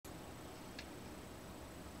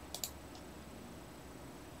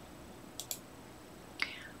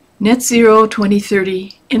Net Zero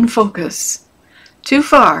 2030 in focus. Too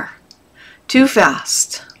far, too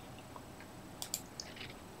fast.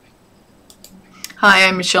 Hi,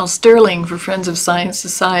 I'm Michelle Sterling for Friends of Science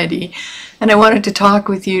Society, and I wanted to talk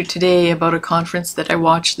with you today about a conference that I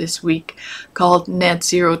watched this week called Net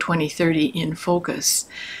Zero 2030 in Focus.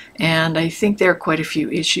 And I think there are quite a few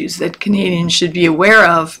issues that Canadians should be aware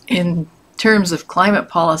of in terms of climate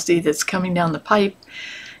policy that's coming down the pipe,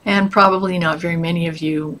 and probably not very many of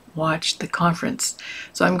you watched the conference.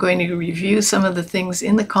 So I'm going to review some of the things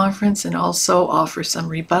in the conference and also offer some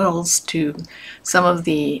rebuttals to some of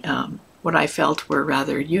the what I felt were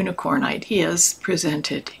rather unicorn ideas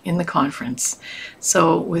presented in the conference.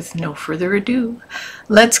 So with no further ado,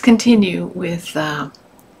 let's continue with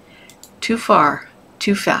Too Far,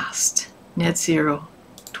 Too Fast, Net Zero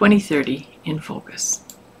 2030 in Focus.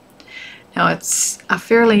 Now it's a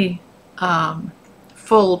fairly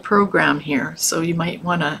full program here, so you might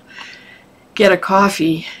want to get a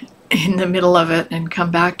coffee in the middle of it and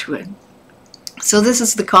come back to it. So this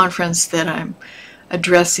is the conference that I'm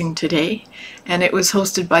addressing today, and it was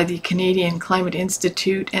hosted by the Canadian Climate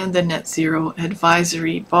Institute and the Net Zero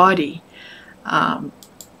Advisory Body. And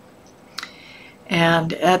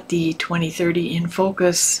at the 2030 in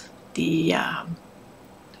Focus, the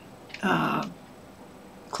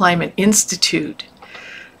Climate Institute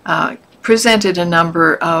presented a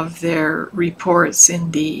number of their reports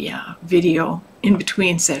in the video in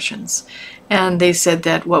between sessions. And they said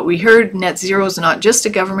that what we heard, net zero is not just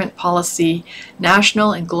a government policy.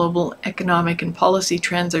 National and global economic and policy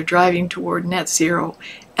trends are driving toward net zero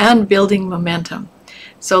and building momentum.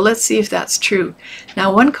 So let's see if that's true.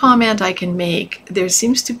 Now, one comment I can make, there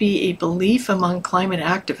seems to be a belief among climate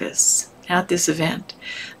activists at this event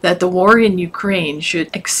that the war in Ukraine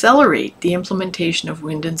should accelerate the implementation of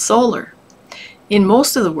wind and solar. In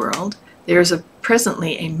most of the world, there is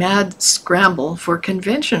presently a mad scramble for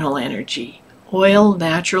conventional energy, oil,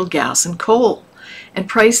 natural gas, and coal, and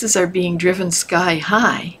prices are being driven sky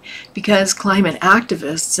high because climate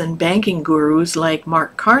activists and banking gurus like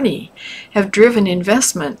Mark Carney have driven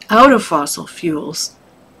investment out of fossil fuels,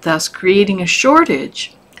 thus creating a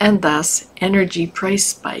shortage and thus energy price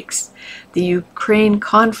spikes. The Ukraine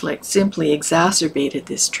conflict simply exacerbated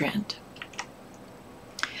this trend.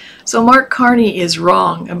 So Mark Carney is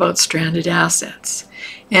wrong about stranded assets.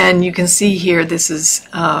 And you can see here this is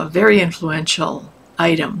a very influential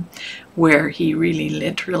item where he really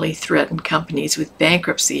literally threatened companies with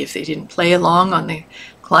bankruptcy if they didn't play along on the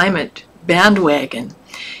climate bandwagon.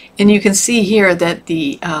 And you can see here that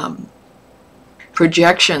the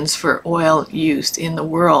projections for oil use in the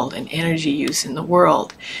world and energy use in the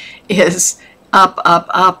world is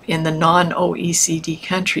up in the non-OECD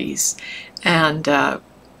countries, and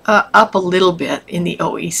up a little bit in the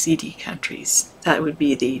OECD countries. That would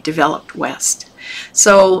be the developed West.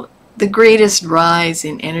 So the greatest rise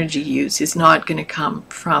in energy use is not going to come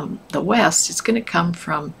from the West, it's going to come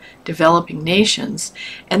from developing nations,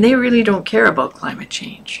 and they really don't care about climate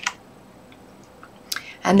change.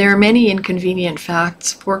 And there are many inconvenient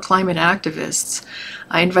facts for climate activists.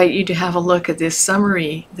 I invite you to have a look at this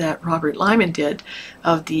summary that Robert Lyman did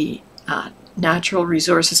of the Natural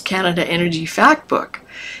Resources Canada Energy Fact Book.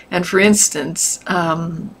 And for instance,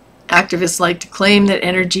 activists like to claim that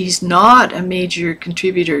energy is not a major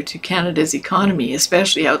contributor to Canada's economy,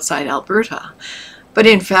 especially outside Alberta. But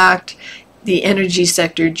in fact, the energy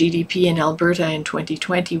sector GDP in Alberta in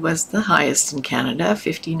 2020 was the highest in Canada,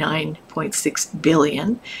 59.6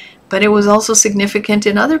 billion. But it was also significant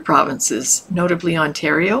in other provinces, notably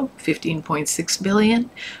Ontario, 15.6 billion,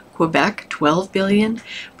 Quebec, 12 billion,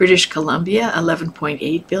 British Columbia,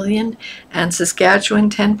 11.8 billion, and Saskatchewan,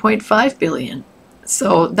 10.5 billion.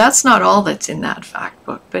 So that's not all that's in that fact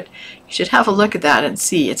book, but you should have a look at that and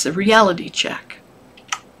see. It's a reality check.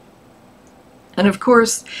 And of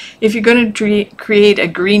course, if you're going to create a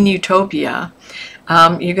green utopia,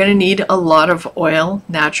 you're going to need a lot of oil,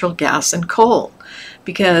 natural gas, and coal.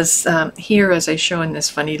 Because here, as I show in this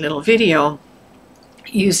funny little video,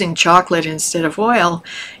 using chocolate instead of oil,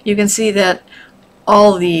 you can see that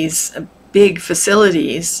all these big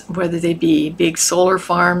facilities, whether they be big solar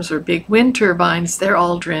farms or big wind turbines, they're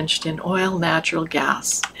all drenched in oil, natural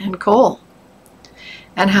gas, and coal.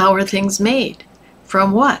 And how are things made?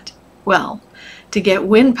 From what? Well, to get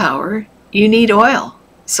wind power, you need oil.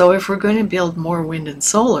 So if we're going to build more wind and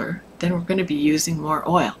solar, then we're going to be using more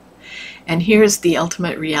oil. And here's the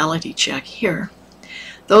ultimate reality check here.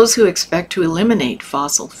 Those who expect to eliminate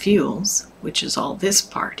fossil fuels, which is all this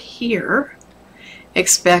part here,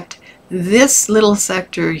 expect this little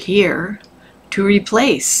sector here to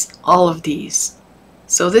replace all of these.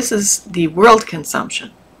 So this is the world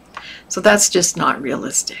consumption. So that's just not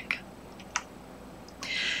realistic.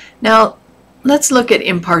 Now, let's look at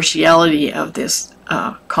impartiality of this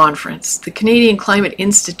conference. The Canadian Climate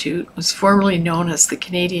Institute was formerly known as the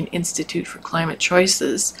Canadian Institute for Climate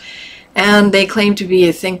Choices, and they claim to be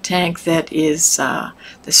a think tank that is,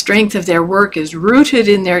 the strength of their work is rooted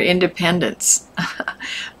in their independence.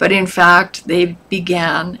 But in fact, they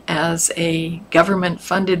began as a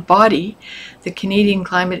government-funded body. The Canadian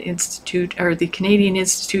Climate Institute, or the Canadian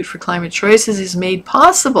Institute for Climate Choices, is made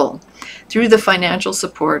possible through the financial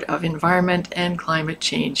support of Environment and Climate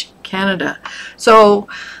Change Canada. So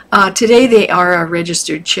today they are a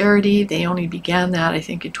registered charity. They only began that, I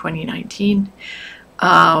think, in 2019.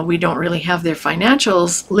 We don't really have their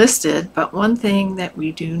financials listed, but one thing that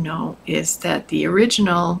we do know is that the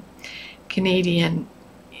original Canadian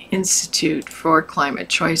Institute for Climate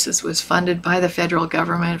Choices was funded by the federal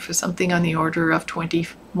government for something on the order of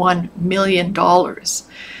 $21 million.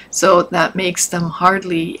 So that makes them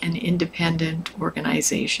hardly an independent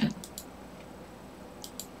organization.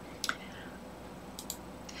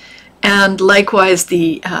 And likewise,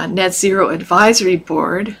 the NetZero Advisory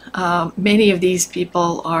Board, many of these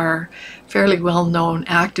people are fairly well-known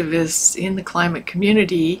activists in the climate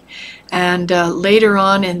community. And later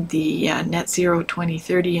on in the NetZero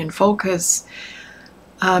 2030 in Focus,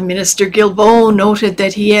 Minister Guilbeault noted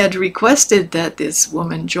that he had requested that this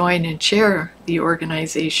woman join and chair the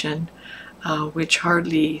organization, which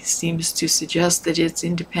hardly seems to suggest that it's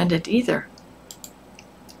independent either.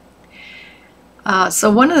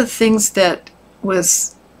 So one of the things that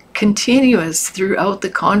was continuous throughout the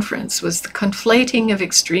conference was the conflating of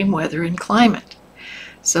extreme weather and climate.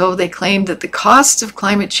 So they claimed that the Costs of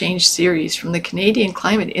Climate Change series from the Canadian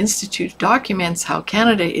Climate Institute documents how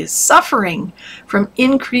Canada is suffering from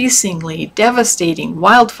increasingly devastating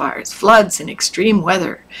wildfires, floods, and extreme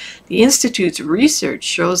weather. The Institute's research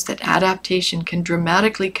shows that adaptation can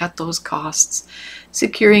dramatically cut those costs,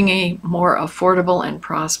 securing a more affordable and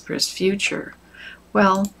prosperous future.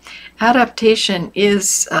 Well, adaptation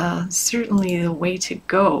is certainly the way to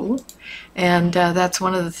go, and that's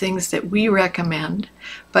one of the things that we recommend,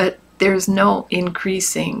 but there's no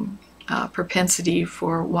increasing propensity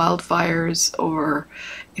for wildfires or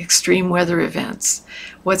extreme weather events.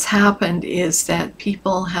 What's happened is that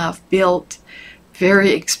people have built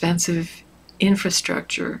very expensive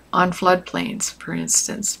infrastructure on floodplains, for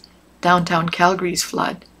instance, downtown Calgary's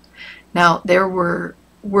flood. Now, there were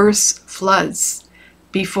worse floods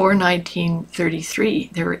before 1933.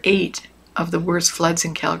 There were 8 of the worst floods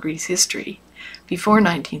in Calgary's history before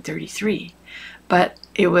 1933. But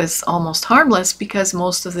it was almost harmless because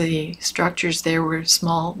most of the structures there were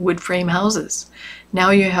small wood frame houses. Now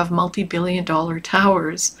you have multi-billion-dollar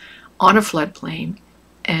towers on a floodplain,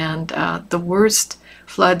 and the worst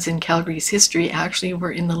floods in Calgary's history actually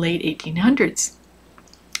were in the late 1800s.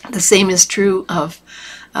 The same is true of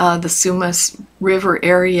the Sumas River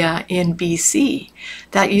area in BC.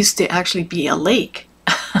 That used to actually be a lake.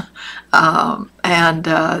 And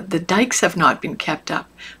the dikes have not been kept up.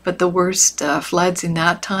 But the worst floods in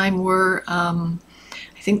that time were, I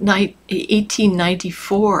think,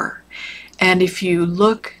 1894. And if you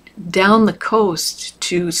look down the coast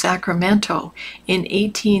to Sacramento in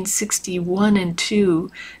 1861 and 2,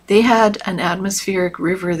 they had an atmospheric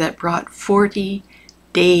river that brought 40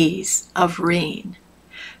 days of rain.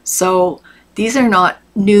 So these are not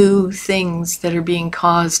new things that are being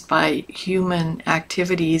caused by human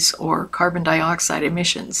activities or carbon dioxide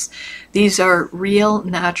emissions. These are real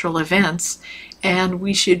natural events, and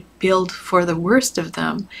we should build for the worst of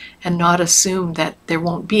them and not assume that there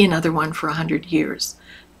won't be another one for 100 years.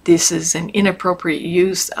 This is an inappropriate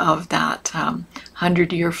use of that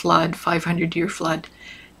 100-year flood, 500-year flood.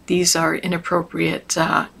 These are inappropriate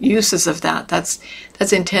uses of that. That's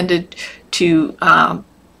intended to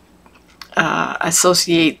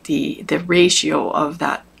associate the ratio of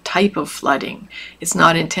that type of flooding. It's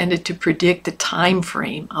not intended to predict the time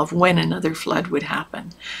frame of when another flood would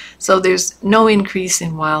happen. So there's no increase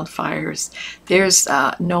in wildfires. There's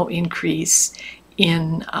no increase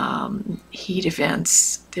in heat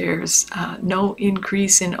events. There's no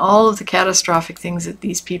increase in all of the catastrophic things that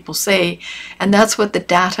these people say, and that's what the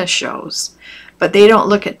data shows. But they don't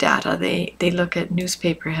look at data. They look at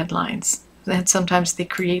newspaper headlines, and sometimes they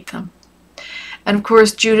create them. And of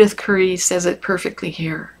course, Judith Curry says it perfectly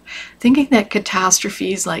here. Thinking that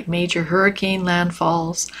catastrophes like major hurricane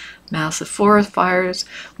landfalls, massive forest fires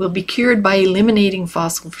will be cured by eliminating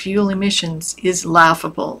fossil fuel emissions is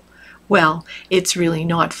laughable. Well, it's really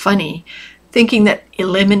not funny. Thinking that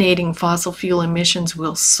eliminating fossil fuel emissions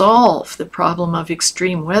will solve the problem of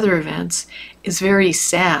extreme weather events is very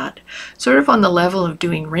sad, sort of on the level of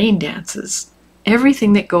doing rain dances.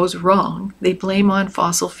 Everything that goes wrong, they blame on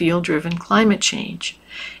fossil fuel-driven climate change.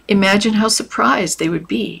 Imagine how surprised they would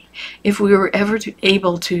be if we were ever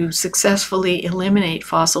able to successfully eliminate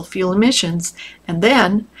fossil fuel emissions, and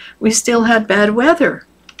then we still had bad weather.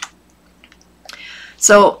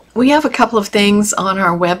 So we have a couple of things on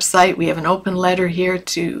our website. We have an open letter here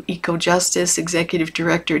to EcoJustice Executive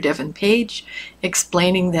Director Devin Page,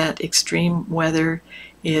 explaining that extreme weather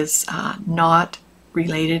is not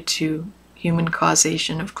related to human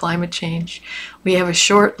causation of climate change. We have a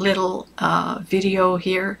short little video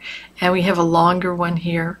here, and we have a longer one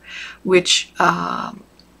here, which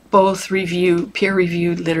both review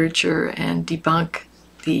peer-reviewed literature and debunk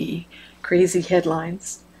the crazy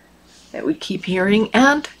headlines that we keep hearing.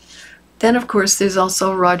 And then, of course, there's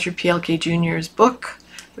also Roger Pielke Jr.'s book,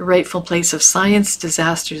 The Rightful Place of Science,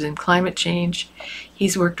 Disasters and Climate Change.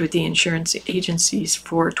 He's worked with the insurance agencies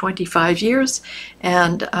for 25 years,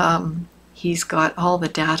 and he's got all the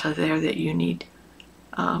data there that you need.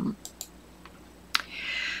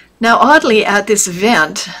 Now, oddly, at this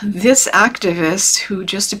event, this activist who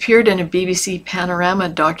just appeared in a BBC Panorama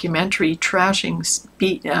documentary trashing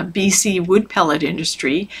BC wood pellet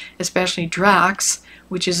industry, especially Drax,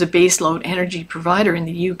 which is a baseload energy provider in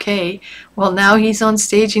the UK, well, now he's on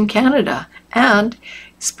stage in Canada and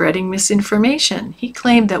spreading misinformation. He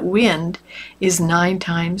claimed that wind is 9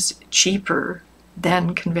 times cheaper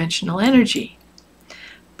than conventional energy.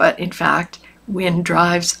 But in fact, wind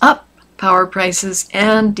drives up power prices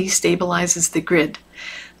and destabilizes the grid.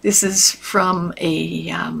 This is from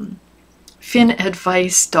a Fin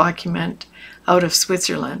Advice document out of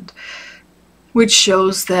Switzerland, which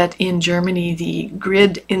shows that in Germany the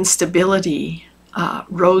grid instability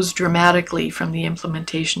rose dramatically from the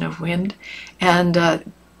implementation of wind, and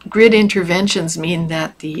grid interventions mean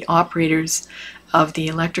that the operators of the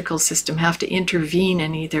electrical system have to intervene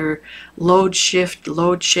and either load shift,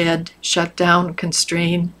 load shed, shut down,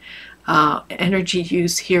 constrain energy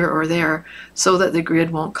use here or there so that the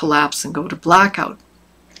grid won't collapse and go to blackout.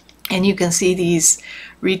 And you can see these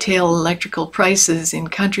retail electrical prices in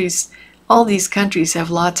countries. All these countries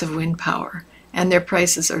have lots of wind power and their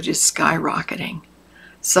prices are just skyrocketing.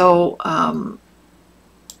 So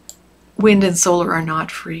wind and solar are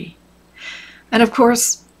not free. And of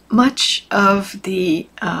course, much of the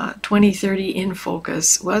 2030 In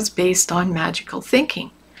Focus was based on magical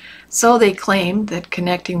thinking. So they claimed that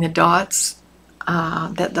connecting the dots,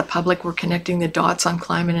 that the public were connecting the dots on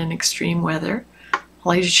climate and extreme weather.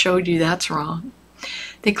 Well, I just showed you that's wrong.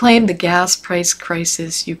 They claimed the gas price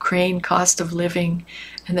crisis, Ukraine cost of living,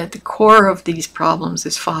 and that the core of these problems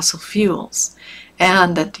is fossil fuels,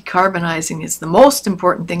 and that decarbonizing is the most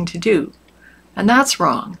important thing to do. And that's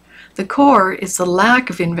wrong. The core is the lack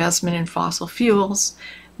of investment in fossil fuels,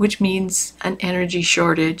 which means an energy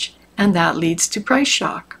shortage, and that leads to price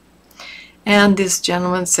shock. And this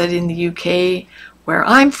gentleman said in the UK, where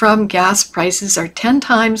I'm from, gas prices are 10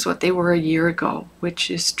 times what they were a year ago, which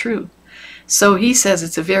is true. So he says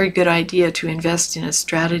it's a very good idea to invest in a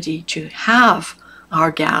strategy to have our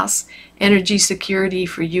gas, energy security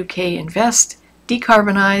for UK invest,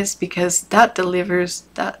 decarbonize, because that delivers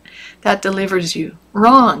you.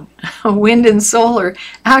 Wrong. Wind and solar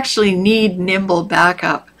actually need nimble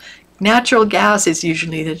backup. Natural gas is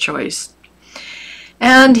usually the choice.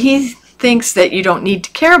 And he thinks that you don't need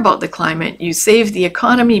to care about the climate. You save the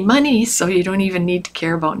economy money, so you don't even need to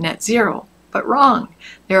care about net zero. But wrong.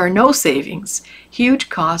 There are no savings, huge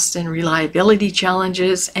costs and reliability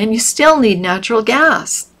challenges, and you still need natural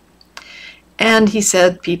gas. And he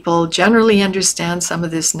said people generally understand some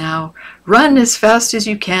of this now. Run as fast as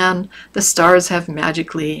you can. The stars have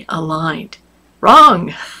magically aligned.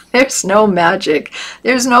 Wrong. There's no magic.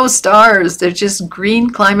 There's no stars. They're just green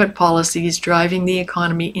climate policies driving the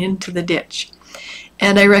economy into the ditch.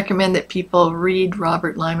 And I recommend that people read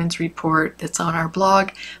Robert Lyman's report that's on our blog,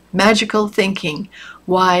 Magical Thinking,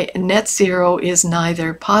 Why Net Zero is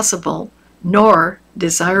Neither Possible Nor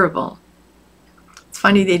Desirable. It's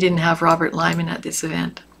funny they didn't have Robert Lyman at this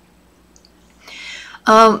event.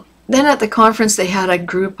 Then at the conference they had a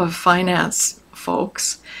group of finance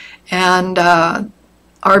folks, and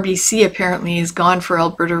RBC apparently has gone for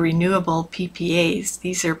Alberta Renewable PPAs.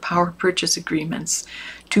 These are power purchase agreements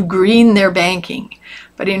to green their banking.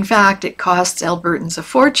 But in fact, it costs Albertans a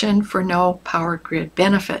fortune for no power grid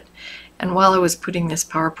benefit. And while I was putting this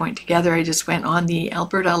PowerPoint together, I just went on the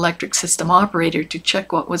Alberta Electric System Operator to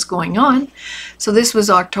check what was going on. So this was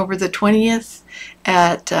October the 20th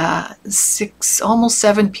at almost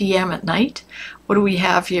 7 p.m. at night. What do we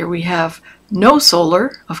have here? We have no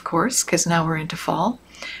solar, of course, because now we're into fall.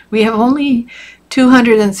 We have only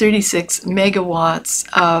 236 megawatts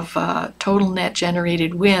of total net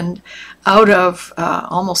generated wind out of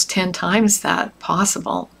almost 10 times that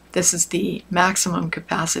possible. This is the maximum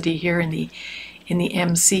capacity here in the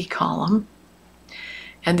MC column,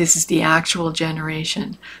 and this is the actual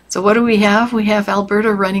generation. So what do we have? We have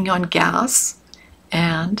Alberta running on gas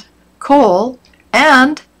and coal,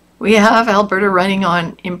 and we have Alberta running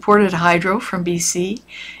on imported hydro from BC,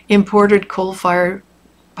 imported coal-fired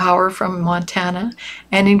power from Montana,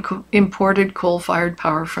 and imported coal-fired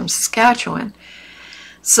power from Saskatchewan.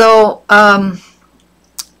 So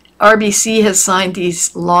RBC has signed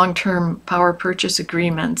these long-term power purchase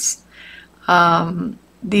agreements.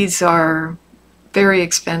 These are very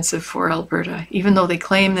expensive for Alberta. Even though they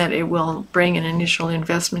claim that it will bring an initial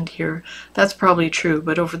investment here, that's probably true,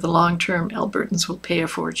 but over the long term, Albertans will pay a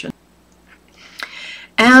fortune.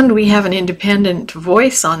 And we have an independent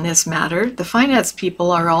voice on this matter. The finance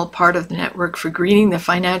people are all part of the Network for Greening the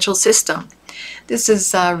Financial System. This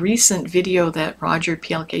is a recent video that Roger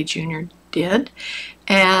Pielke Jr. did,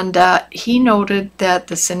 and he noted that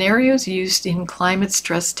the scenarios used in climate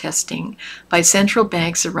stress testing by central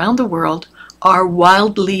banks around the world are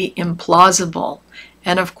wildly implausible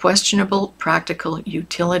and of questionable practical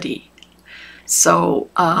utility. So,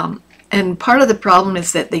 and part of the problem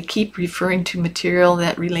is that they keep referring to material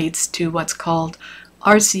that relates to what's called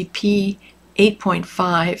RCP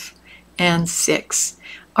 8.5 and 6.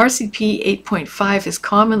 RCP 8.5 has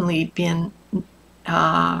commonly been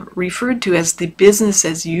referred to as the business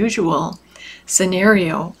as usual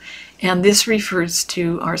scenario, and this refers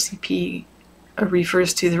to RCP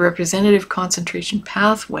refers to the representative concentration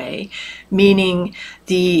pathway, meaning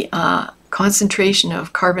the concentration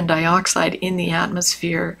of carbon dioxide in the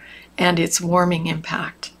atmosphere and its warming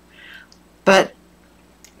impact. But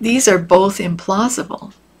these are both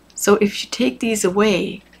implausible. So if you take these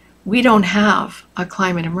away, we don't have a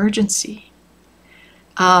climate emergency.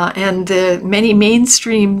 And many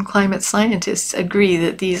mainstream climate scientists agree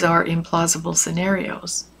that these are implausible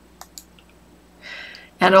scenarios.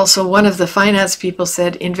 And also one of the finance people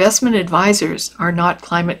said, investment advisors are not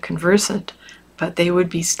climate conversant, but they would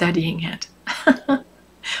be studying it.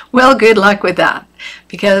 Well, good luck with that,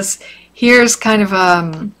 because here's kind of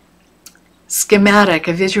a schematic,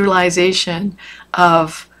 a visualization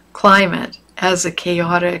of climate as a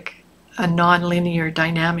chaotic, a non-linear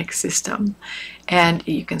dynamic system. And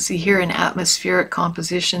you can see here in atmospheric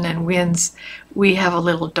composition and winds, we have a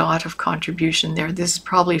little dot of contribution there. This is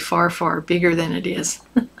probably far, far bigger than it is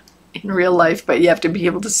in real life, but you have to be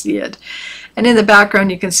able to see it. And in the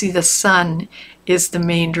background, you can see the sun is the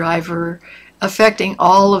main driver, affecting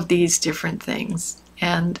all of these different things,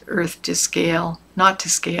 and Earth to scale, not to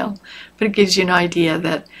scale, but it gives you an idea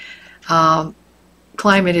that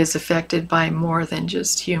climate is affected by more than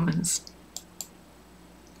just humans.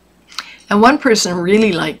 And one person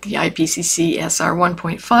really liked the IPCC SR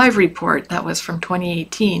 1.5 report that was from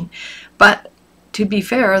 2018, but to be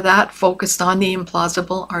fair, that focused on the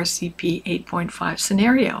implausible RCP 8.5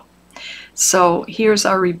 scenario. So here's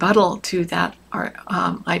our rebuttal to that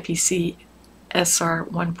IPCC SR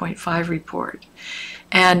 1.5 report.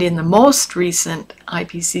 And in the most recent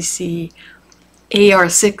IPCC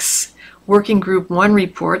AR6 Working Group 1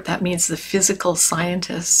 report, that means the physical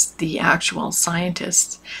scientists, the actual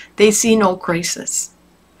scientists, they see no crisis.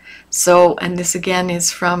 So, and this again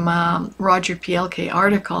is from Roger Pielke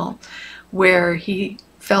article, where he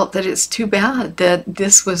felt that it's too bad that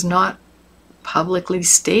this was not publicly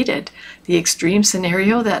stated. The extreme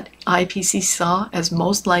scenario that IPCC saw as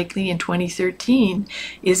most likely in 2013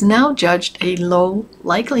 is now judged a low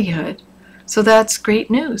likelihood. So that's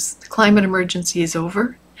great news. The climate emergency is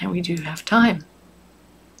over, and we do have time.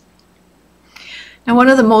 Now, one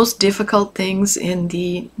of the most difficult things in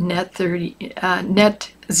the NetZero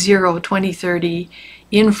 2030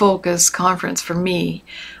 In Focus conference for me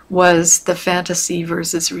was the fantasy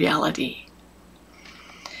versus reality.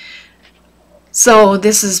 So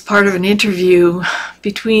this is part of an interview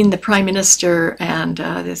between the Prime Minister and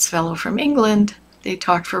this fellow from England. They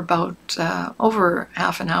talked for about over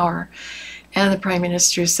half an hour, and the Prime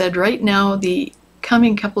Minister said, right now, the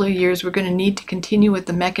coming couple of years, we're going to need to continue with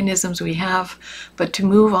the mechanisms we have, but to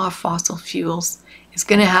move off fossil fuels is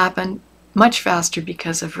going to happen much faster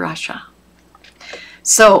because of Russia.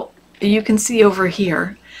 So you can see over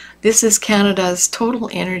here, this is Canada's total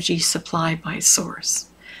energy supply by source.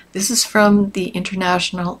 This is from the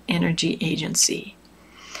International Energy Agency.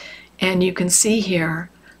 And you can see here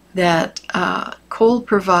that coal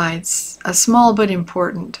provides a small but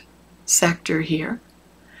important sector here.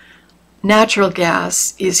 Natural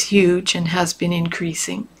gas is huge and has been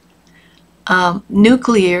increasing.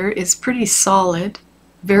 Nuclear is pretty solid,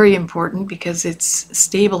 very important because it's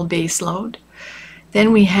stable baseload.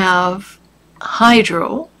 Then we have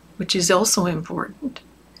hydro, which is also important.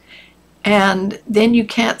 And then you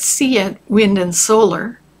can't see it, wind and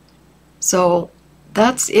solar. So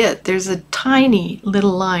that's it. There's a tiny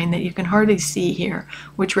little line that you can hardly see here,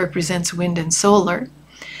 which represents wind and solar.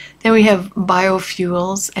 Then we have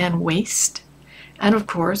biofuels and waste, and of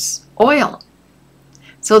course, oil.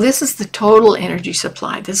 So this is the total energy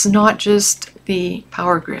supply. This is not just the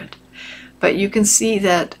power grid. But you can see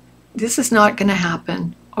that this is not going to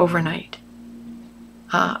happen overnight.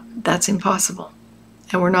 That's impossible.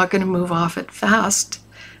 And we're not going to move off it fast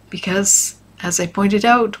because, as I pointed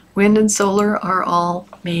out, wind and solar are all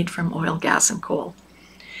made from oil, gas, and coal.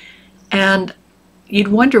 And you'd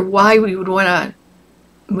wonder why we would want to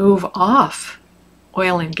move off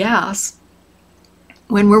oil and gas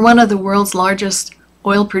when we're one of the world's largest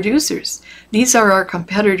oil producers. These are our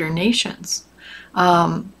competitor nations.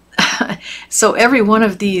 So every one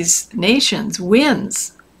of these nations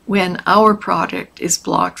wins when our product is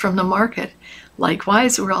blocked from the market.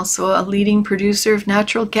 Likewise, we're also a leading producer of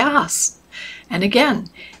natural gas. And again,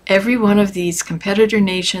 every one of these competitor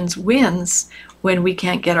nations wins when we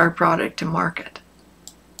can't get our product to market.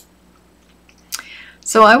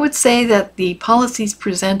 So I would say that the policies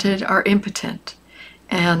presented are impotent.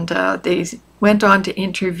 And they went on to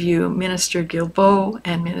interview Minister Guilbeault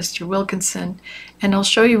and Minister Wilkinson, and I'll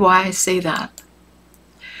show you why I say that.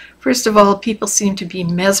 First of all, people seem to be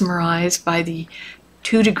mesmerized by the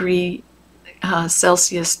 2-degree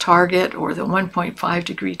Celsius target or the 1.5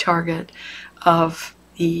 degree target of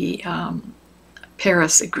the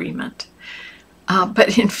Paris Agreement.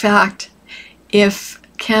 But in fact, if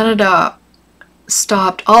Canada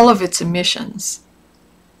stopped all of its emissions,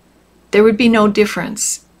 there would be no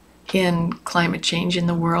difference in climate change in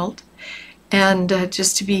the world. And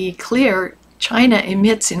just to be clear, China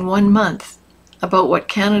emits in 1 month about what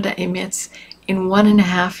Canada emits in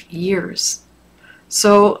 1.5 years.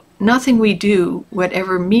 So nothing we do would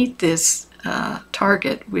ever meet this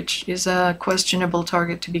target, which is a questionable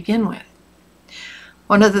target to begin with.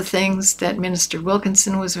 One of the things that Minister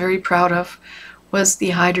Wilkinson was very proud of was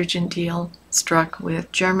the hydrogen deal struck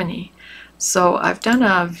with Germany. So I've done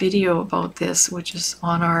a video about this, which is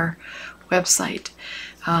on our website.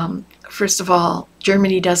 First of all,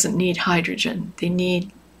 Germany doesn't need hydrogen. They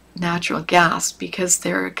need natural gas because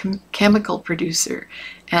they're a chemical producer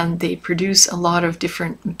and they produce a lot of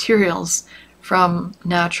different materials from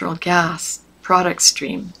natural gas product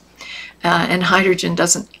stream. And hydrogen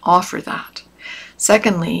doesn't offer that.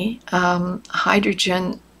 Secondly,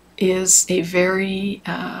 hydrogen is a very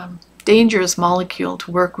dangerous molecule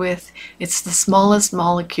to work with. It's the smallest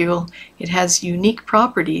molecule. It has unique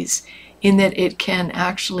properties in that it can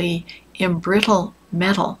actually embrittle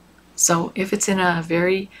metal. So if it's in a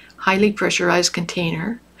very highly pressurized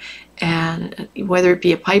container, and whether it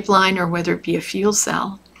be a pipeline or whether it be a fuel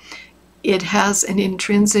cell, it has an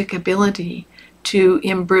intrinsic ability to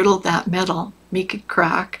embrittle that metal, make it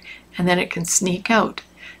crack, and then it can sneak out.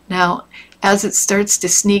 Now, as it starts to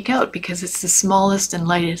sneak out, because it's the smallest and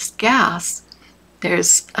lightest gas,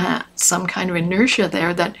 there's some kind of inertia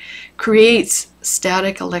there that creates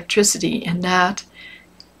static electricity, and that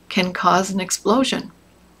can cause an explosion.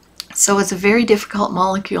 So it's a very difficult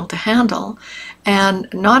molecule to handle. And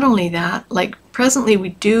not only that, like presently we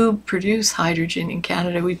do produce hydrogen in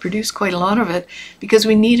Canada. We produce quite a lot of it because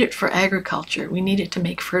we need it for agriculture. We need it to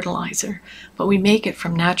make fertilizer, but we make it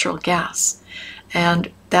from natural gas.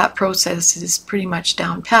 And that process is pretty much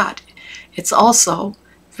down pat. It's also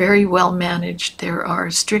very well managed. There are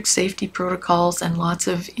strict safety protocols and lots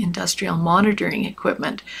of industrial monitoring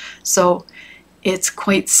equipment. So it's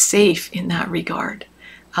quite safe in that regard.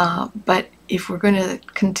 But if we're going to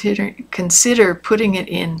consider putting it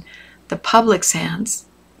in the public's hands,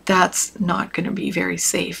 that's not going to be very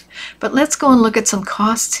safe. But let's go and look at some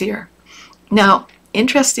costs here. Now,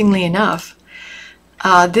 interestingly enough,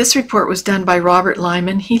 this report was done by Robert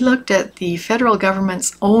Lyman. He looked at the federal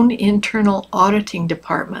government's own internal auditing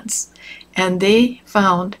departments, and they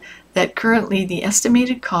found that currently the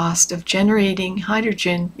estimated cost of generating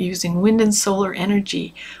hydrogen using wind and solar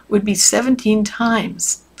energy would be 17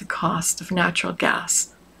 times the cost of natural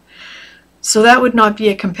gas. So that would not be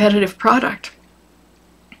a competitive product.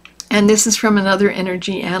 And this is from another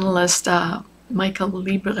energy analyst, Michael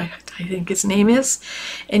Liebrecht, I think his name is.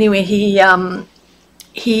 Anyway,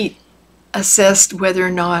 he assessed whether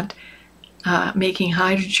or not making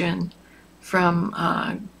hydrogen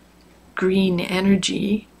from green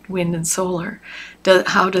energy, wind and solar,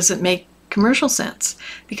 how does it make commercial sense?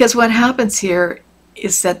 Because what happens here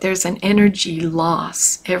is that there's an energy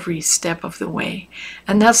loss every step of the way,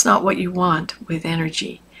 and that's not what you want with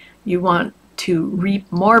energy. You want to reap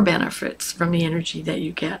more benefits from the energy that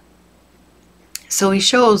you get. So he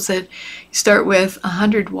shows that you start with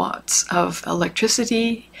 100 watts of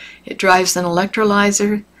electricity. It drives an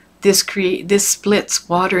electrolyzer. This splits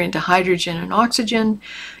water into hydrogen and oxygen.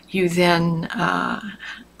 You then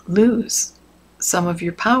lose some of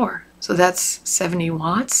your power. So that's 70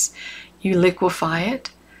 watts. You liquefy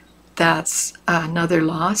it. That's another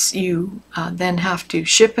loss. You then have to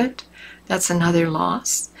ship it. That's another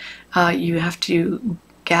loss. You have to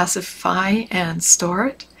gasify and store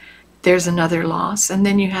it. There's another loss. And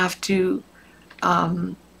then you have to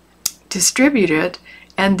distribute it,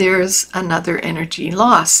 and there's another energy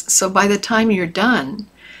loss. So by the time you're done,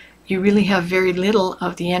 you really have very little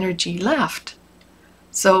of the energy left.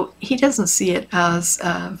 So he doesn't see it as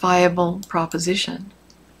a viable proposition.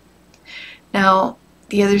 Now,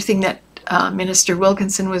 the other thing that Minister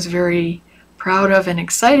Wilkinson was very proud of and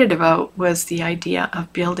excited about was the idea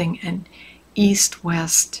of building an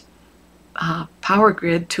east-west power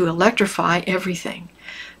grid to electrify everything.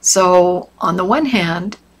 So on the one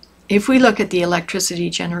hand, if we look at the electricity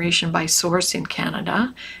generation by source in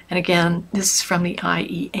Canada, and again, this is from the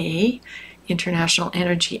IEA, International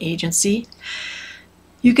Energy Agency,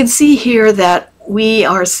 you can see here that we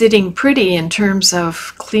are sitting pretty in terms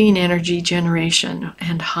of clean energy generation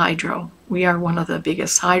and hydro. We are one of the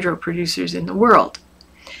biggest hydro producers in the world.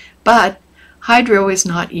 But hydro is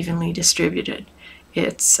not evenly distributed.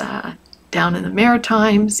 It's down in the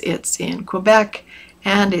Maritimes, it's in Quebec,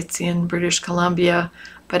 and it's in British Columbia,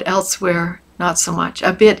 but elsewhere not so much.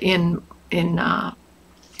 A bit in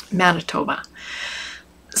Manitoba.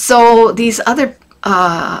 So these other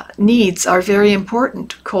needs are very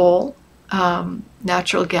important: coal,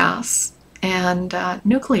 natural gas, and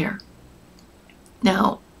nuclear.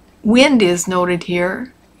 Now, wind is noted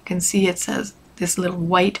here. You can see it says this little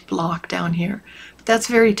white block down here, but that's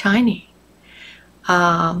very tiny.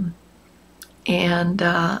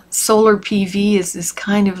 Solar PV is this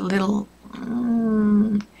kind of little,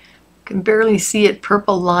 you can barely see it,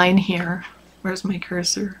 purple line here. Where's my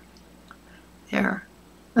cursor? There.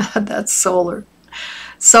 That's solar.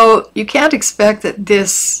 So you can't expect that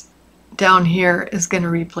this down here is going to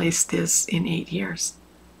replace this in 8 years.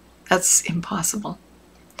 That's impossible.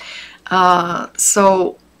 And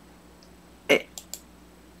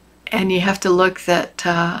you have to look that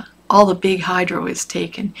all the big hydro is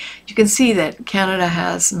taken. You can see that Canada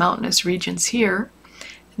has mountainous regions here.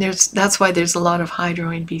 That's why there's a lot of hydro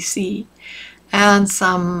in BC, and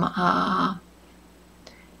some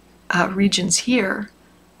regions here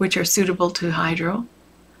which are suitable to hydro,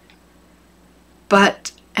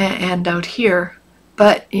 and out here,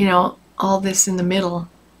 but you know, all this in the middle,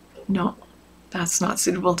 no, that's not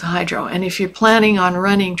suitable to hydro. And if you're planning on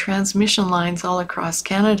running transmission lines all across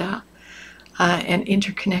Canada and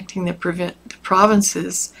interconnecting the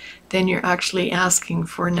provinces, then you're actually asking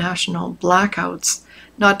for national blackouts,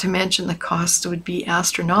 not to mention the cost would be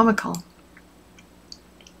astronomical.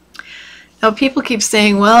 Now, people keep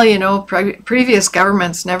saying, well, you know, previous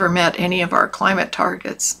governments never met any of our climate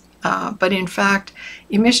targets. But in fact,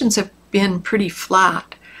 emissions have been pretty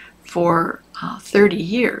flat for 30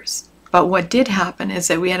 years. But what did happen is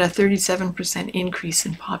that we had a 37% increase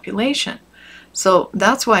in population. So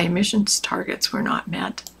that's why emissions targets were not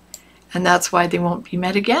met. And that's why they won't be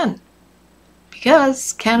met again.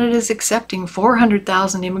 Because Canada is accepting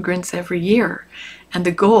 400,000 immigrants every year. And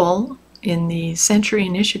the goal in the Century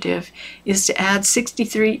Initiative is to add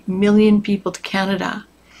 63 million people to Canada.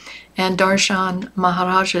 And Darshan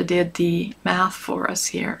Maharaja did the math for us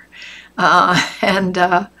here.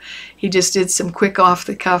 He just did some quick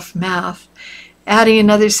off-the-cuff math. Adding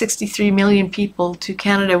another 63 million people to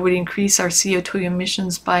Canada would increase our CO2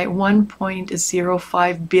 emissions by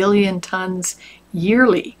 1.05 billion tons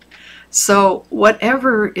yearly. So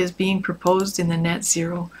whatever is being proposed in the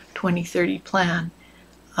NetZero 2030 plan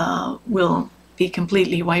will be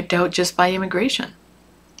completely wiped out just by immigration.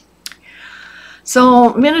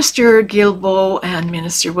 So Minister Guilbeault and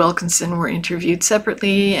Minister Wilkinson were interviewed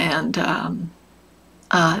separately, and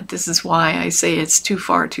this is why I say it's too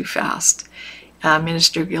far too fast.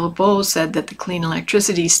 Minister Guilbeault said that the clean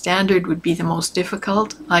electricity standard would be the most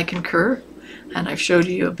difficult. I concur, and I've showed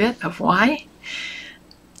you a bit of why.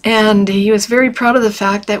 And he was very proud of the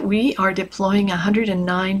fact that we are deploying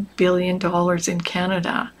 $109 billion in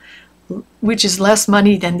Canada, which is less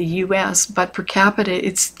money than the US, but per capita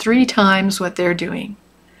it's 3 times what they're doing.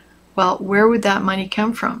 Well, where would that money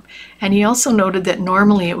come from? And he also noted that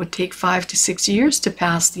normally it would take 5 to 6 years to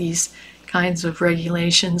pass these kinds of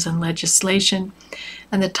regulations and legislation,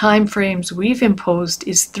 and the time frames we've imposed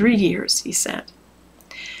is 3 years, he said.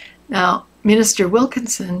 Now, Minister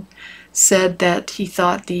Wilkinson said that he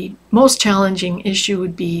thought the most challenging issue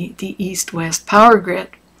would be the east-west power grid.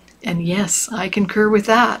 And yes, I concur with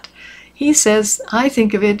that. He says, I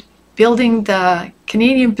think of it building the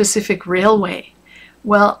Canadian Pacific Railway.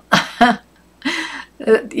 Well,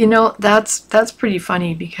 you know, that's pretty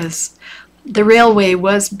funny, because the railway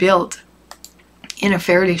was built in a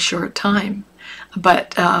fairly short time.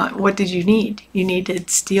 But what did you need? You needed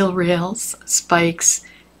steel rails, spikes,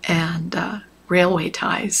 and railway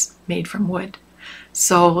ties made from wood.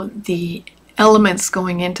 So the elements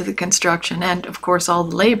going into the construction, and of course all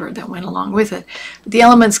the labor that went along with it, the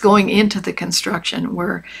elements going into the construction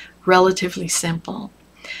were relatively simple.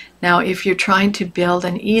 Now, if you're trying to build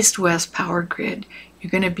an east-west power grid,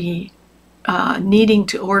 you're going to be needing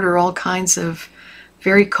to order all kinds of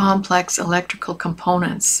very complex electrical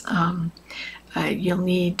components. You'll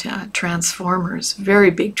need transformers,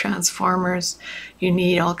 very big transformers. You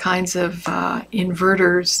need all kinds of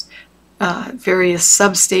inverters, various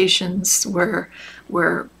substations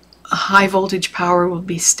where high voltage power will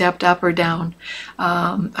be stepped up or down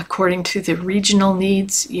according to the regional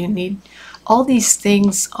needs. You need all these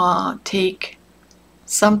things take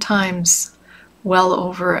sometimes well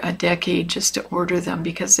over a decade just to order them,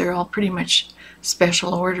 because they're all pretty much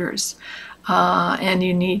special orders, and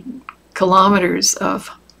you need kilometers of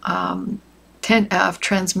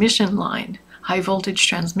transmission line, high voltage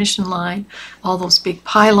transmission line, all those big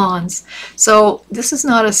pylons. So this is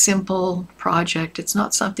not a simple project. It's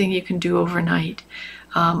not something you can do overnight.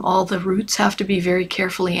 All the routes have to be very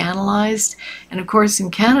carefully analyzed. And of course, in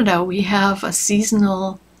Canada, we have a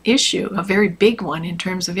seasonal issue, a very big one in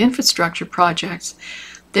terms of infrastructure projects.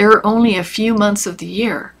 There are only a few months of the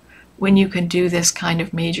year when you can do this kind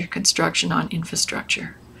of major construction on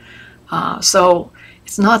infrastructure. So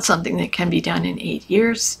it's not something that can be done in 8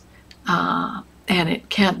 years, and it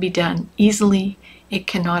can't be done easily. It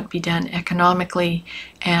cannot be done economically,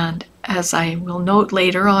 and as I will note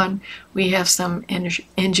later on, we have some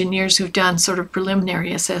engineers who've done sort of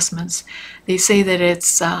preliminary assessments. They say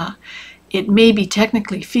that it may be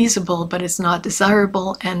technically feasible, but it's not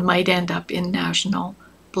desirable and might end up in national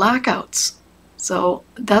blackouts. So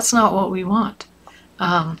that's not what we want.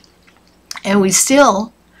 And we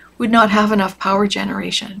still would not have enough power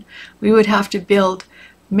generation. We would have to build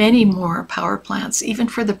many more power plants. Even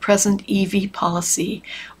for the present EV policy,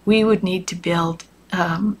 we would need to build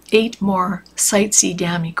 8 more Site C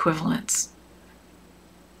dam equivalents.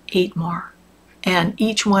 8 more. And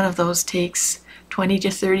each one of those takes 20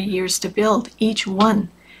 to 30 years to build, each one,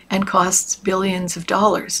 and costs billions of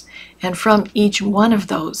dollars. And from each one of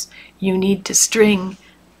those, you need to string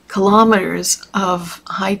kilometers of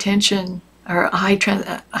high tension or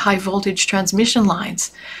high voltage transmission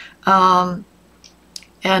lines. And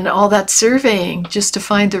all that surveying just to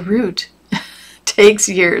find the route takes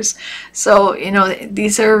years. So, you know,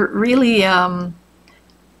 these are really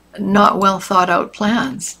not well thought out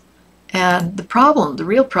plans. And the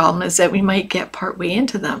real problem is that we might get partway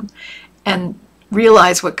into them and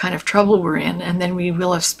realize what kind of trouble we're in, and then we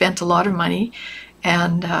will have spent a lot of money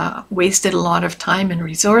and wasted a lot of time and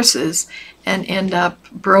resources and end up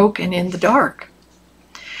broke and in the dark.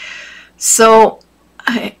 So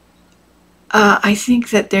I think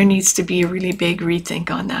that there needs to be a really big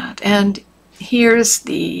rethink on that. And here's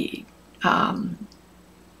the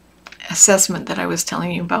assessment that I was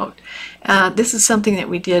telling you about. This is something that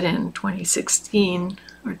we did in 2016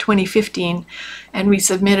 or 2015, and we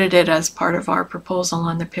submitted it as part of our proposal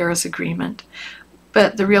on the Paris Agreement.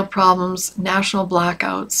 But the real problems: national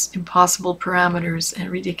blackouts, impossible parameters,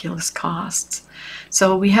 and ridiculous costs.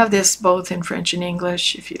 So we have this both in French and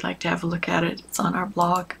English. If you'd like to have a look at it, it's on our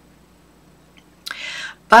blog.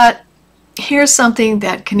 But here's something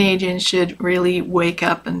that Canadians should really wake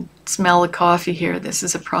up and smell the coffee here. This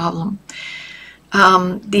is a problem.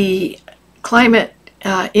 The Climate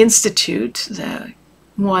Institute, the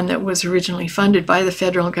one that was originally funded by the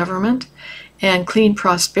federal government, and Clean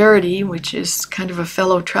Prosperity, which is kind of a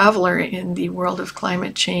fellow traveler in the world of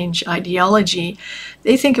climate change ideology,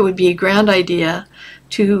 they think it would be a grand idea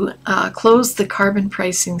to close the carbon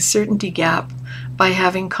pricing certainty gap by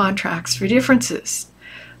having contracts for differences.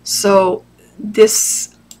 So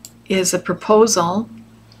this is a proposal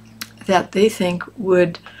that they think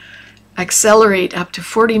would accelerate up to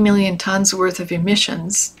 40 million tons worth of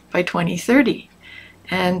emissions by 2030.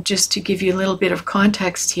 And just to give you a little bit of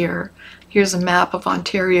context here, here's a map of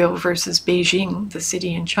Ontario versus Beijing, the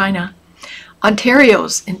city in China.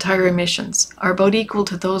 Ontario's entire emissions are about equal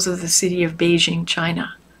to those of the city of Beijing,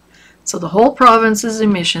 China. So the whole province's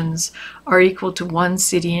emissions are equal to one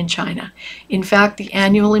city in China. In fact, the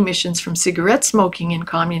annual emissions from cigarette smoking in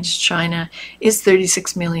communist China is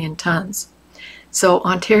 36 million tons. So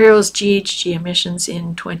Ontario's GHG emissions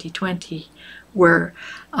in 2020 were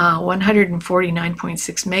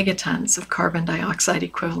 149.6 megatons of carbon dioxide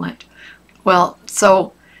equivalent. Well,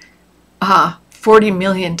 so 40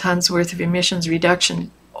 million tons worth of emissions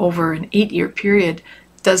reduction over an 8-year period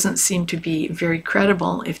doesn't seem to be very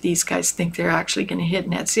credible if these guys think they're actually going to hit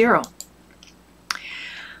net zero.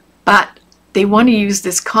 But they want to use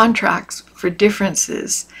this contracts for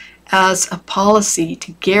differences as a policy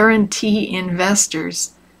to guarantee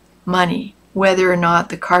investors money, whether or not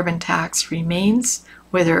the carbon tax remains,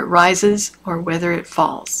 whether it rises, or whether it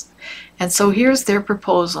falls. And so here's their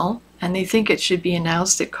proposal, and they think it should be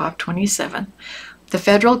announced at COP27. The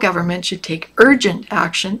federal government should take urgent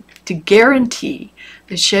action to guarantee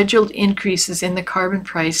the scheduled increases in the carbon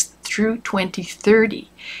price through 2030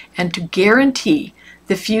 and to guarantee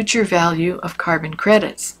the future value of carbon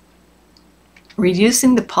credits.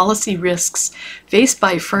 Reducing the policy risks faced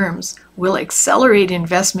by firms will accelerate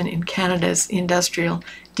investment in Canada's industrial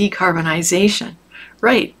decarbonization.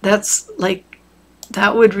 Right, that's like,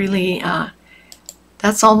 that would really,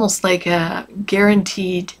 that's almost like a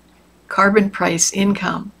guaranteed carbon price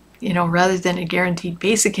income, you know, rather than a guaranteed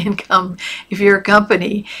basic income. If you're a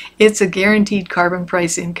company, it's a guaranteed carbon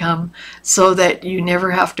price income so that you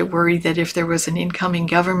never have to worry that if there was an incoming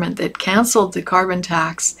government that canceled the carbon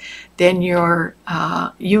tax, then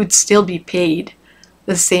you'd still be paid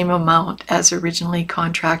the same amount as originally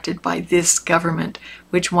contracted by this government,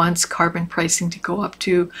 which wants carbon pricing to go up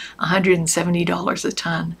to $170 a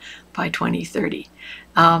ton by 2030.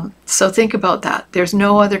 So think about that. There's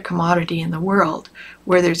no other commodity in the world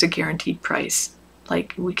where there's a guaranteed price.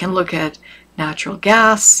 Like, we can look at natural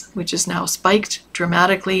gas, which is now spiked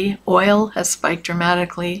dramatically. Oil has spiked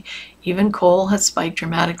dramatically. Even coal has spiked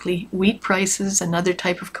dramatically. Wheat prices, another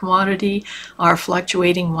type of commodity, are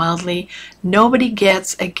fluctuating wildly. Nobody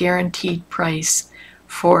gets a guaranteed price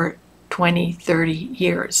for 20, 30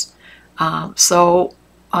 years.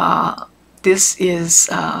 This is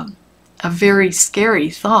a very scary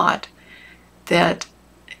thought that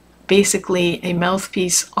basically a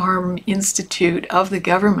mouthpiece arm institute of the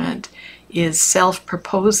government is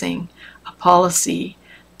self-proposing a policy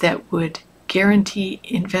that would guarantee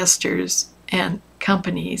investors and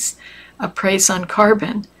companies a price on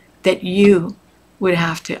carbon that you would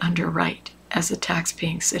have to underwrite as a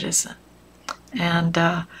tax-paying citizen. And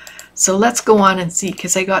so let's go on and see,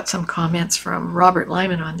 because I got some comments from Robert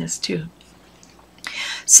Lyman on this too.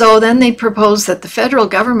 So then they propose that the federal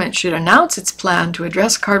government should announce its plan to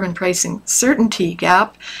address carbon pricing certainty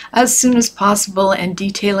gap as soon as possible and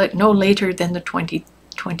detail it no later than the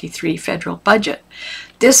 2023 federal budget.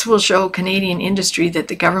 This will show Canadian industry that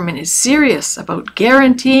the government is serious about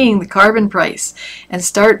guaranteeing the carbon price and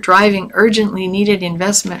start driving urgently needed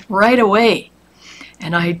investment right away.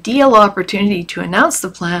 An ideal opportunity to announce the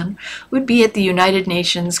plan would be at the United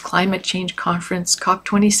Nations Climate Change Conference,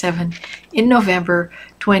 COP27, in November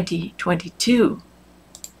 2022.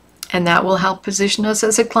 And that will help position us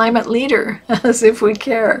as a climate leader, as if we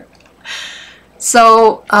care.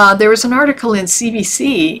 So there was an article in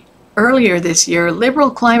CBC earlier this year. Liberal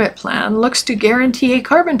climate plan looks to guarantee a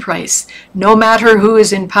carbon price, no matter who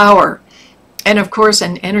is in power. And of course,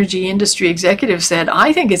 an energy industry executive said,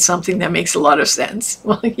 I think it's something that makes a lot of sense.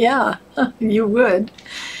 Well, yeah, you would.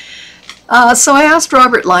 So I asked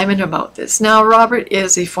Robert Lyman about this. Now, Robert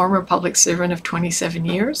is a former public servant of 27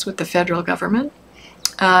 years with the federal government.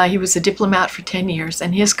 He was a diplomat for 10 years,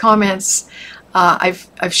 and his comments, I've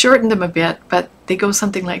shortened them a bit, but they go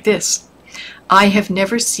something like this. I have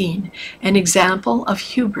never seen an example of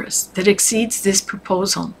hubris that exceeds this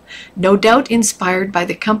proposal, no doubt inspired by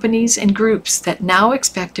the companies and groups that now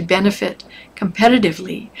expect to benefit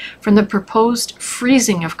competitively from the proposed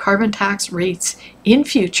freezing of carbon tax rates in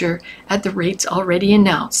future at the rates already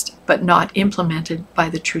announced but not implemented by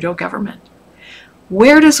the Trudeau government.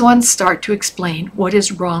 Where does one start to explain what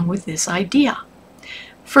is wrong with this idea?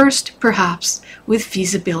 First, perhaps, with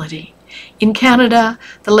feasibility. In Canada,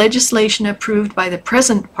 the legislation approved by the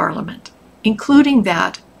present Parliament, including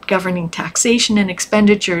that governing taxation and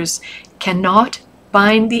expenditures, cannot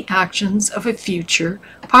bind the actions of a future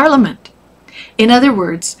Parliament. In other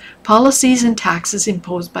words, policies and taxes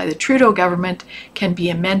imposed by the Trudeau government can be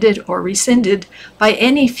amended or rescinded by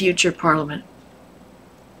any future parliament.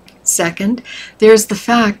 Second, there's the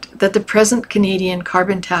fact that the present Canadian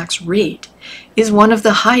carbon tax rate is one of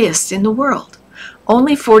the highest in the world.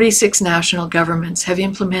 Only 46 national governments have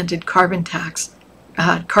implemented carbon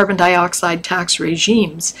dioxide tax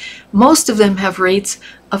regimes. Most of them have rates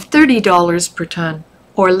of $30 per ton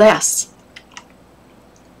or less.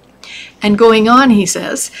 And going on, he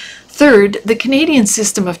says, third, the Canadian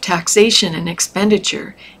system of taxation and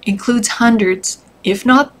expenditure includes hundreds, if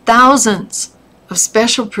not thousands, of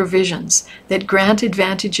special provisions that grant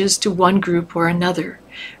advantages to one group or another,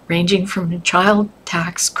 ranging from child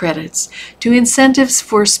tax credits to incentives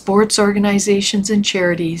for sports organizations and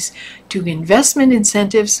charities to investment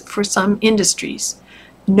incentives for some industries.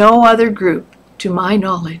 No other group, to my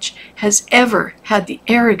knowledge, has ever had the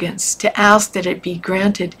arrogance to ask that it be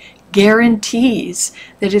granted guarantees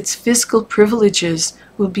that its fiscal privileges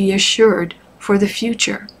will be assured for the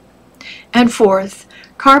future. And fourth,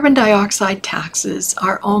 carbon dioxide taxes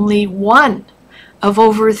are only one of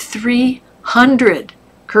over 300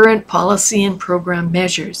 current policy and program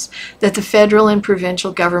measures that the federal and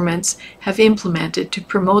provincial governments have implemented to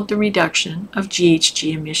promote the reduction of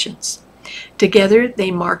GHG emissions. Together,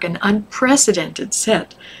 they mark an unprecedented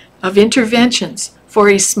set of interventions for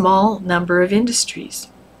a small number of industries.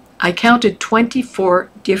 I counted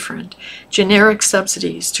 24 different generic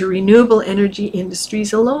subsidies to renewable energy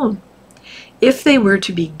industries alone. If they were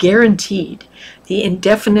to be guaranteed the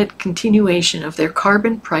indefinite continuation of their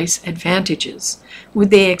carbon price advantages,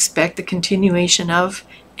 would they expect the continuation of,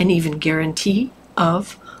 and even guarantee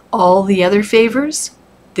of, all the other favors?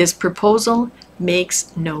 This proposal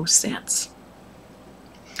makes no sense.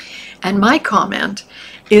 And my comment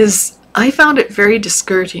is, I found it very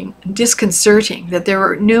disconcerting that there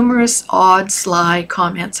were numerous odd, sly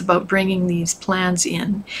comments about bringing these plans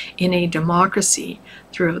in a democracy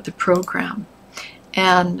throughout the program.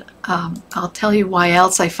 And I'll tell you why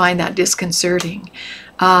else I find that disconcerting.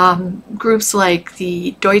 Groups like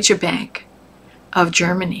the Deutsche Bank of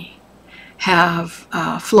Germany have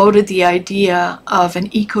floated the idea of an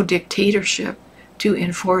eco-dictatorship to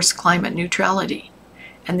enforce climate neutrality.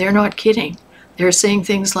 And they're not kidding. They're saying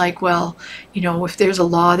things like, well, you know, if there's a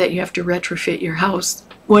law that you have to retrofit your house,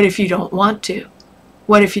 what if you don't want to?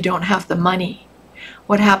 What if you don't have the money?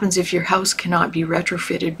 What happens if your house cannot be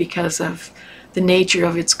retrofitted because of the nature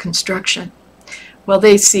of its construction? Well,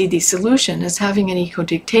 they see the solution as having an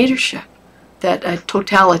eco-dictatorship, that a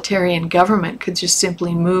totalitarian government could just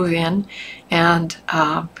simply move in and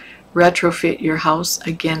retrofit your house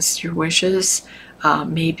against your wishes,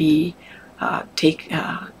 maybe take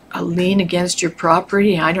a lien against your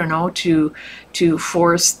property, I don't know, to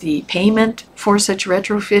force the payment for such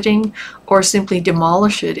retrofitting, or simply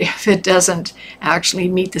demolish it if it doesn't actually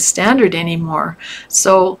meet the standard anymore.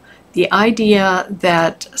 So the idea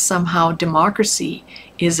that somehow democracy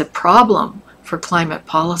is a problem for climate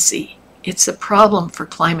policy, it's a problem for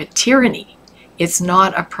climate tyranny. It's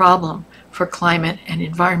not a problem for climate and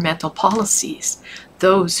environmental policies.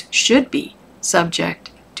 Those should be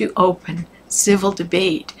subject to open civil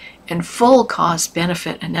debate and full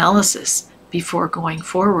cost-benefit analysis before going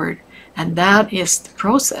forward. And that is the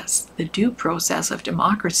process, the due process of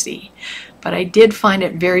democracy. But I did find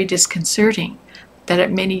it very disconcerting that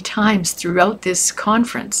at many times throughout this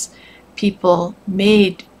conference, people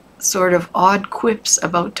made sort of odd quips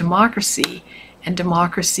about democracy, and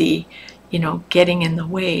democracy, you know, getting in the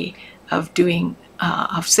way of doing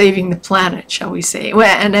of saving the planet, shall we say.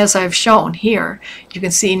 Well, and as I've shown here, you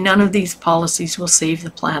can see none of these policies will save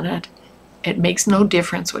the planet. It makes no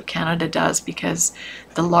difference what Canada does, because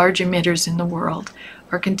the large emitters in the world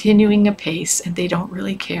are continuing apace and they don't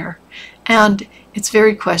really care. And it's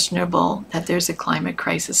very questionable that there's a climate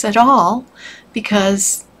crisis at all,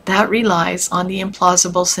 because that relies on the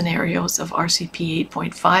implausible scenarios of RCP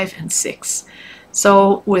 8.5 and 6.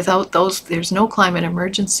 So without those, there's no climate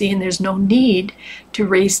emergency and there's no need to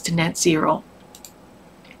race to net zero.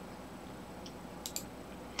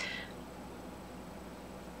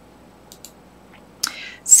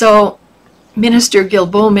 So Minister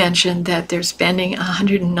Guilbeault mentioned that they're spending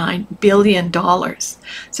 $109 billion.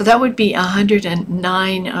 So that would be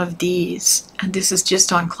 109 of these, and this is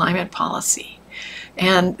just on climate policy.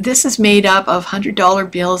 And this is made up of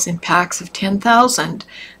 $100 bills in packs of 10,000.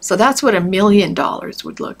 So that's what $1 million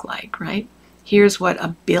would look like, right? Here's what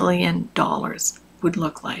 $1 billion would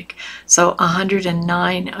look like. So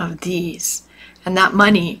 109 of these. And that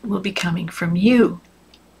money will be coming from you.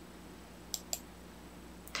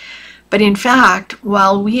 But in fact,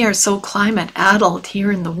 while we are so climate addled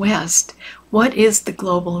here in the West, what is the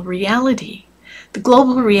global reality? The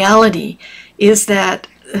global reality is that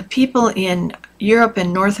people in Europe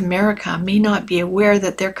and North America may not be aware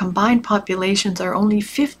that their combined populations are only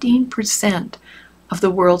 15% of the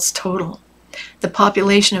world's total. The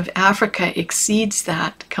population of Africa exceeds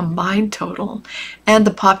that combined total, and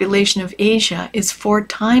the population of Asia is 4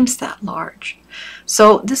 times that large.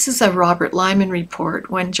 So this is a Robert Lyman report,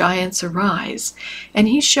 When Giants Arise, and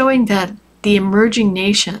he's showing that the emerging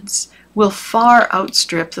nations will far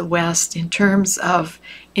outstrip the West in terms of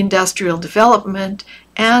industrial development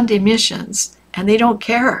and emissions, and they don't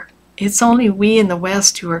care. It's only we in the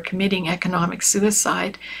West who are committing economic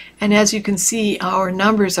suicide, and as you can see, our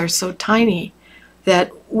numbers are so tiny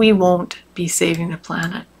that we won't be saving the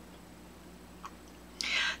planet.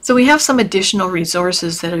 So we have some additional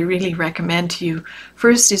resources that I really recommend to you.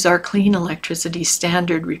 First is our Clean Electricity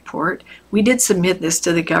Standard Report. We did submit this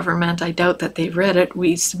to the government. I doubt that they've read it.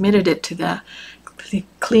 We submitted it to the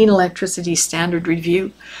Clean Electricity Standard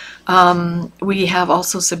Review. We have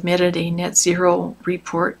also submitted a NetZero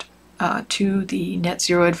report to the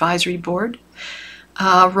NetZero Advisory Board.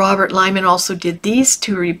 Robert Lyman also did these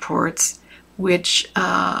 2 reports, which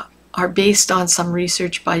are based on some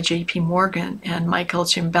research by J.P. Morgan and Michael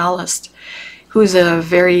Chimbalist, who's a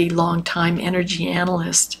very long-time energy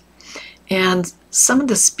analyst. And some of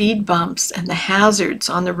the speed bumps and the hazards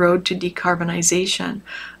on the road to decarbonization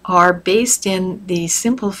are based in the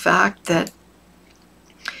simple fact that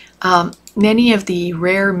many of the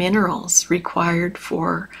rare minerals required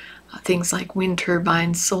for things like wind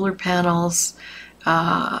turbines, solar panels,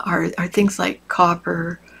 are things like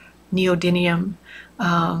copper, neodymium,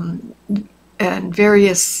 and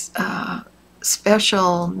various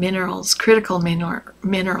special minerals, critical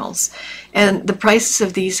minerals. And the prices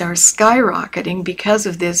of these are skyrocketing because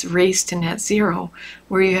of this race to net zero,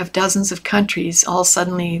 where you have dozens of countries all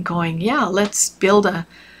suddenly going, yeah, let's build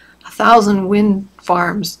 1,000 wind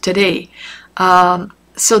farms today.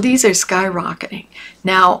 So these are skyrocketing.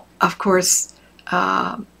 Now, of course,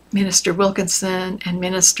 Minister Wilkinson and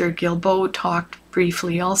Minister Guilbeault talked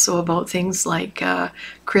briefly also about things like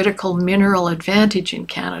critical mineral advantage in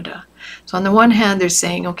Canada. So on the one hand, they're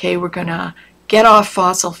saying, okay, we're going to get off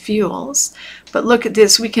fossil fuels, but look at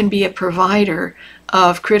this, we can be a provider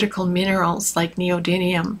of critical minerals like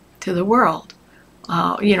neodymium to the world.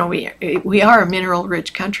 You know, we are a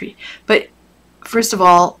mineral-rich country, but first of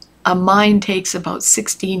all, a mine takes about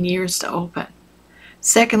 16 years to open.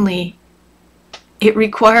 Secondly, it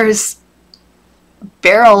requires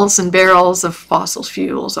barrels and barrels of fossil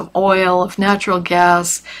fuels, of oil, of natural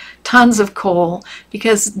gas, tons of coal,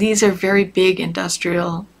 because these are very big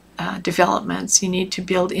industrial developments. You need to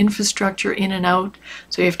build infrastructure in and out,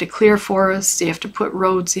 so you have to clear forests, you have to put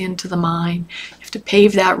roads into the mine, you have to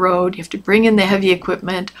pave that road, you have to bring in the heavy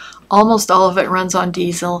equipment. Almost all of it runs on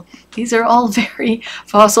diesel. These are all very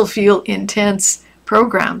fossil fuel intense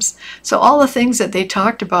programs. So all the things that they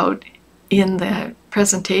talked about in the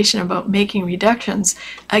presentation about making reductions,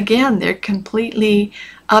 again, they're completely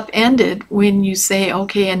upended when you say,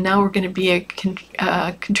 okay, and now we're going to be a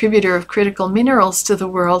contributor of critical minerals to the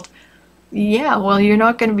world. Yeah, well, you're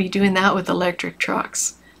not going to be doing that with electric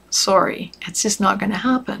trucks. Sorry, it's just not going to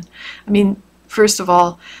happen. I mean, first of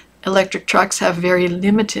all, electric trucks have very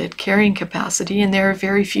limited carrying capacity, and there are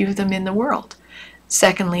very few of them in the world.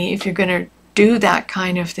 Secondly, if you're going to do that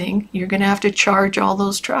kind of thing, you're going to have to charge all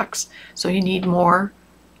those trucks. So you need more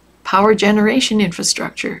power generation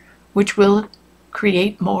infrastructure, which will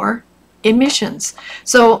create more emissions.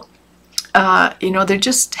 So, you know, they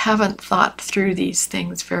just haven't thought through these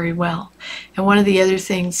things very well. And one of the other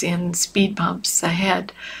things in speed bumps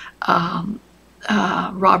ahead,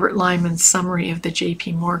 Robert Lyman's summary of the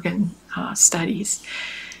J.P. Morgan studies,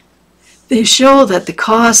 they show that the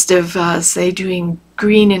cost of, say, doing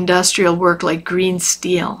green industrial work like green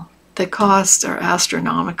steel, the costs are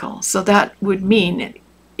astronomical. So that would mean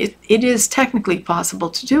it is technically possible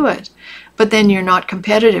to do it, but then you're not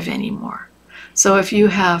competitive anymore. So if you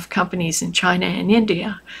have companies in China and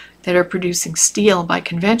India that are producing steel by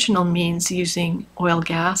conventional means using oil,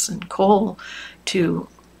 gas, and coal to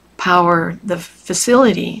power the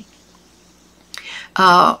facility,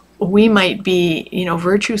 we might be, you know,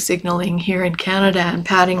 virtue signaling here in Canada and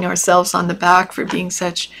patting ourselves on the back for being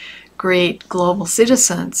such great global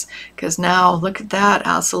citizens, because now look at that,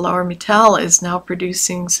 ArcelorMittal is now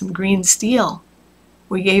producing some green steel.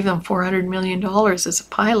 We gave them $400 million as a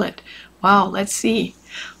pilot. Wow, let's see.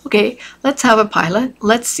 Okay, let's have a pilot,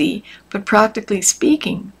 let's see. But practically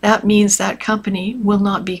speaking, that means that company will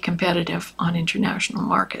not be competitive on international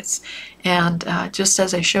markets. And just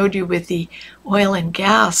as I showed you with the oil and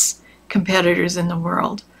gas competitors in the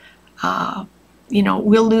world, you know,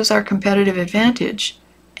 we'll lose our competitive advantage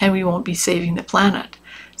and we won't be saving the planet.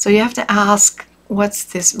 So you have to ask, what's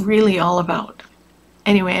this really all about?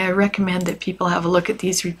 Anyway, I recommend that people have a look at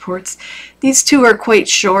these reports. These two are quite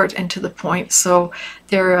short and to the point, so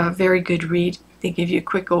they're a very good read. They give you a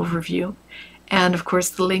quick overview. And of course,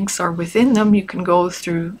 the links are within them. You can go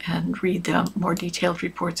through and read the more detailed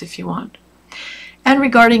reports if you want. And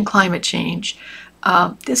regarding climate change,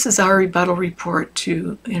 this is our rebuttal report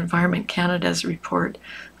to Environment Canada's report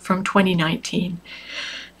from 2019.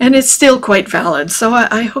 And it's still quite valid. So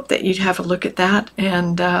I hope that you'd have a look at that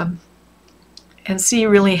and see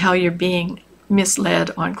really how you're being misled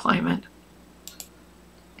on climate.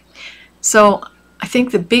 So I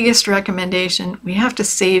think the biggest recommendation, we have to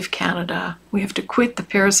save Canada. We have to quit the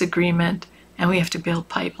Paris Agreement, and we have to build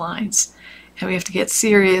pipelines. And we have to get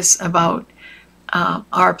serious about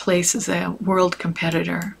our place as a world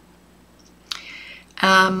competitor.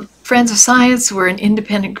 Friends of Science, we're an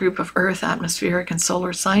independent group of Earth, atmospheric, and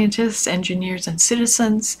solar scientists, engineers, and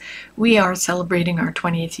citizens. We are celebrating our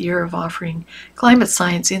 20th year of offering climate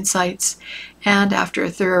science insights, and after a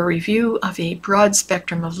thorough review of a broad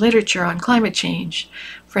spectrum of literature on climate change,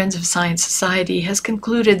 Friends of Science Society has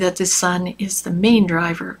concluded that the sun is the main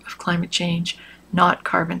driver of climate change, not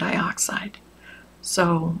carbon dioxide.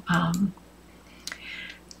 So,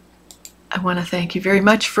 I want to thank you very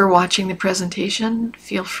much for watching the presentation.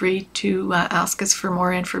 Feel free to ask us for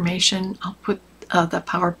more information. I'll put the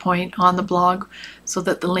PowerPoint on the blog so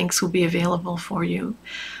that the links will be available for you.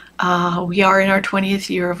 We are in our 20th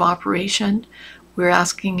year of operation. We're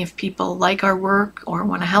asking if people like our work or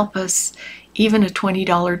want to help us, even a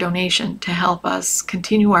 $20 donation to help us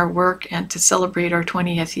continue our work and to celebrate our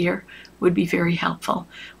 20th year would be very helpful.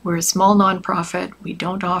 We're a small nonprofit. We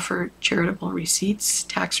don't offer charitable receipts,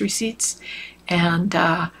 tax receipts, and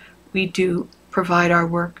we do provide our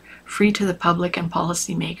work free to the public and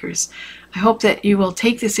policymakers. I hope that you will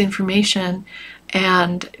take this information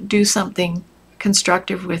and do something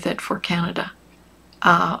constructive with it for Canada.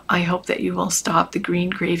 I hope that you will stop the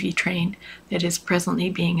green gravy train that is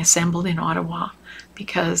presently being assembled in Ottawa,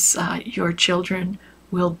 because your children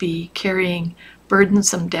will be carrying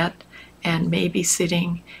burdensome debt and may be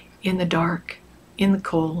sitting in the dark, in the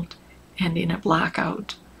cold, and in a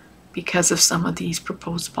blackout because of some of these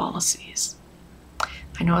proposed policies.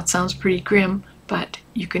 I know it sounds pretty grim, but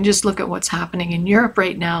you can just look at what's happening in Europe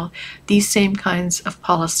right now. These same kinds of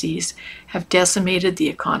policies have decimated the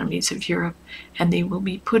economies of Europe, and they will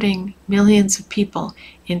be putting millions of people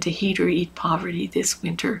into heat or eat poverty this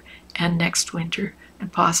winter and next winter,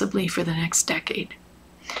 and possibly for the next decade.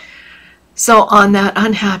 So on that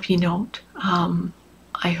unhappy note,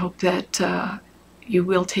 I hope that you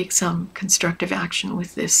will take some constructive action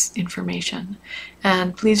with this information.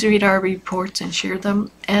 And please read our reports and share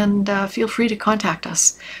them, and feel free to contact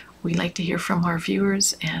us. We like to hear from our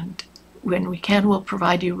viewers, and when we can, we'll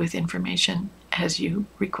provide you with information as you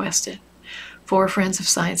request it. For Friends of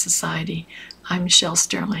Science Society, I'm Michelle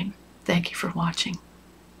Sterling. Thank you for watching.